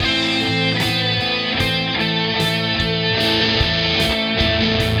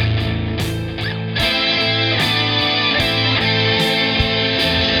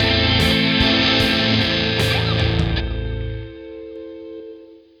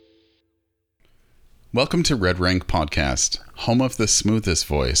Welcome to Red Rank Podcast, home of the smoothest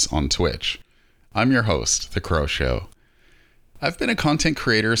voice on Twitch. I'm your host, The Crow Show. I've been a content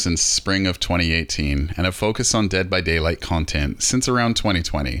creator since spring of 2018 and have focused on Dead by Daylight content since around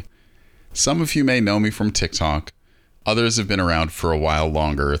 2020. Some of you may know me from TikTok. Others have been around for a while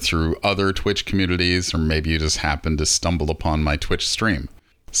longer through other Twitch communities, or maybe you just happened to stumble upon my Twitch stream.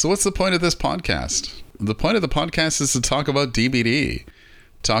 So what's the point of this podcast? The point of the podcast is to talk about DBD.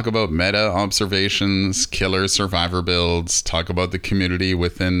 Talk about meta observations, killer survivor builds, talk about the community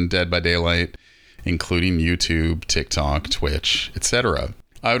within Dead by Daylight, including YouTube, TikTok, Twitch, etc.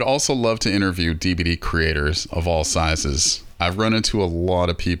 I would also love to interview DBD creators of all sizes. I've run into a lot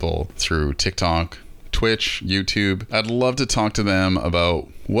of people through TikTok, Twitch, YouTube. I'd love to talk to them about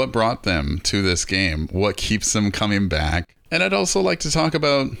what brought them to this game, what keeps them coming back. And I'd also like to talk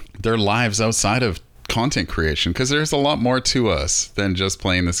about their lives outside of content creation, because there's a lot more to us than just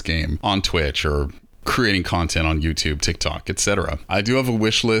playing this game on Twitch or creating content on YouTube, TikTok, etc. I do have a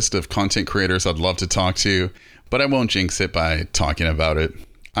wish list of content creators I'd love to talk to, but I won't jinx it by talking about it.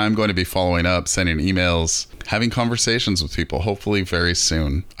 I'm going to be following up, sending emails, having conversations with people, hopefully very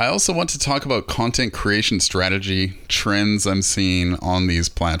soon. I also want to talk about content creation strategy, trends I'm seeing on these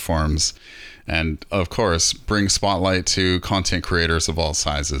platforms, and of course, bring spotlight to content creators of all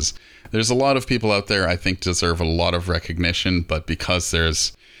sizes. There's a lot of people out there I think deserve a lot of recognition, but because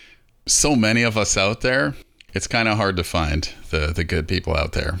there's so many of us out there, it's kind of hard to find the good people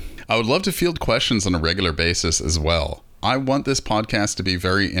out there. I would love to field questions on a regular basis as well. I want this podcast to be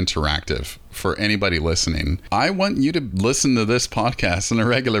very interactive for anybody listening. I want you to listen to this podcast on a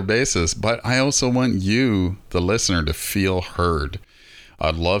regular basis, but I also want you, the listener, to feel heard.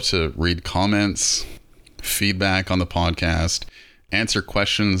 I'd love to read comments, feedback on the podcast, answer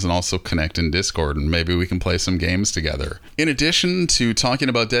questions, and also connect in Discord, and maybe we can play some games together. In addition to talking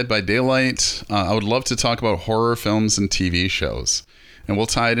about Dead by Daylight, I would love to talk about horror films and TV shows, and we'll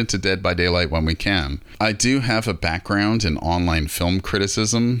tie it into Dead by Daylight when we can. I do have a background in online film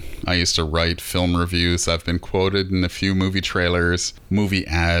criticism. I used to write film reviews. I've been quoted in a few movie trailers, movie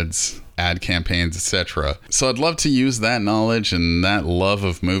ads, ad campaigns, etc. So I'd love to use that knowledge and that love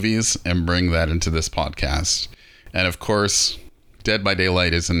of movies and bring that into this podcast. And of course, Dead by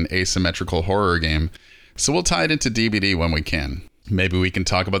Daylight is an asymmetrical horror game, so we'll tie it into DBD when we can. Maybe we can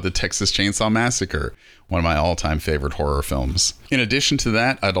talk about the Texas Chainsaw Massacre, one of my all-time favorite horror films. In addition to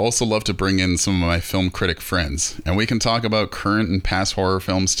that, I'd also love to bring in some of my film critic friends, and we can talk about current and past horror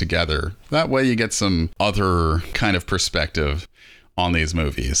films together. That way you get some other kind of perspective on these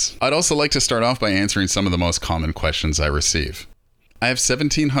movies. I'd also like to start off by answering some of the most common questions I receive. I have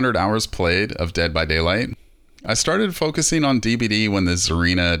 1,700 hours played of Dead by Daylight. I started focusing on DBD when the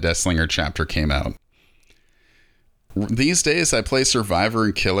Zarina Deathslinger chapter came out. These days, I play Survivor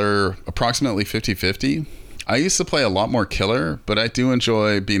and Killer approximately 50-50. I used to play a lot more Killer, but I do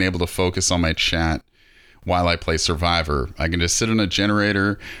enjoy being able to focus on my chat while I play Survivor. I can just sit on a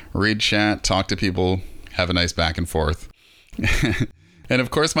generator, read chat, talk to people, have a nice back and forth. And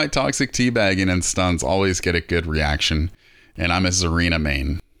of course, my toxic teabagging and stuns always get a good reaction, and I'm a Zarina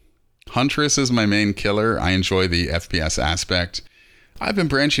main. Huntress is my main killer. I enjoy the FPS aspect. I've been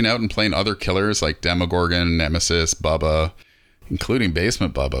branching out and playing other killers like Demogorgon, Nemesis, Bubba, including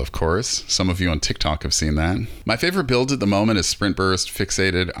Basement Bubba, of course. Some of you on TikTok have seen that. My favorite build at the moment is Sprint Burst,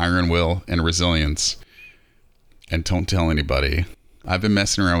 Fixated, Iron Will, and Resilience. And don't tell anybody. I've been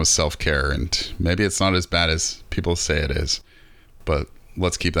messing around with self-care, and maybe it's not as bad as people say it is, but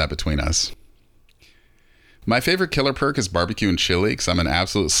let's keep that between us. My favorite killer perk is Barbecue and Chili, because I'm an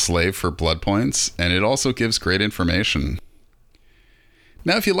absolute slave for blood points, and it also gives great information.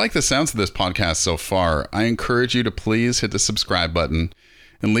 Now, if you like the sounds of this podcast so far, I encourage you to please hit the subscribe button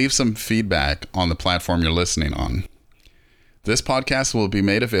and leave some feedback on the platform you're listening on. This podcast will be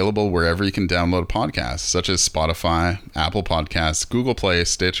made available wherever you can download podcasts, such as Spotify, Apple Podcasts, Google Play,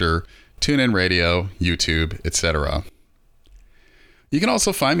 Stitcher, TuneIn Radio, YouTube, etc. You can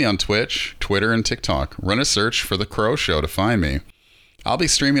also find me on Twitch, Twitter, and TikTok. Run a search for The Crow Show to find me. I'll be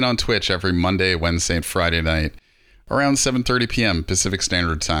streaming on Twitch every Monday, Wednesday, and Friday night around 7:30 p.m. Pacific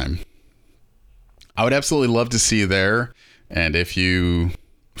Standard Time. I would absolutely love to see you there. And if you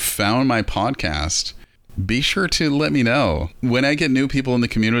found my podcast, be sure to let me know. When I get new people in the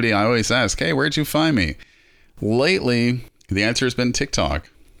community, I always ask, hey, where'd you find me? Lately, the answer has been TikTok.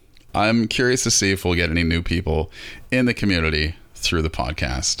 I'm curious to see if we'll get any new people in the community through the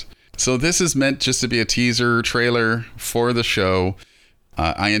podcast. So this is meant just to be a teaser trailer for the show.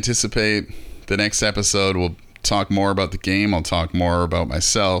 I anticipate the next episode will talk more about the game. I'll talk more about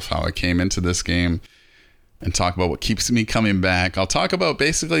myself, how I came into this game, and talk about what keeps me coming back. I'll talk about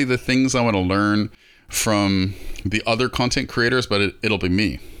basically the things I want to learn from the other content creators, but it'll be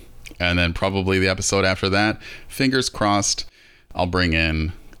me. And then probably the episode after that, fingers crossed, I'll bring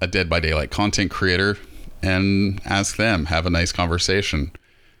in a Dead by Daylight content creator and ask them, have a nice conversation.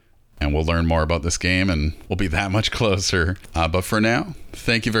 And we'll learn more about this game and we'll be that much closer. But for now,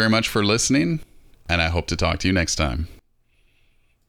 thank you very much for listening, and I hope to talk to you next time.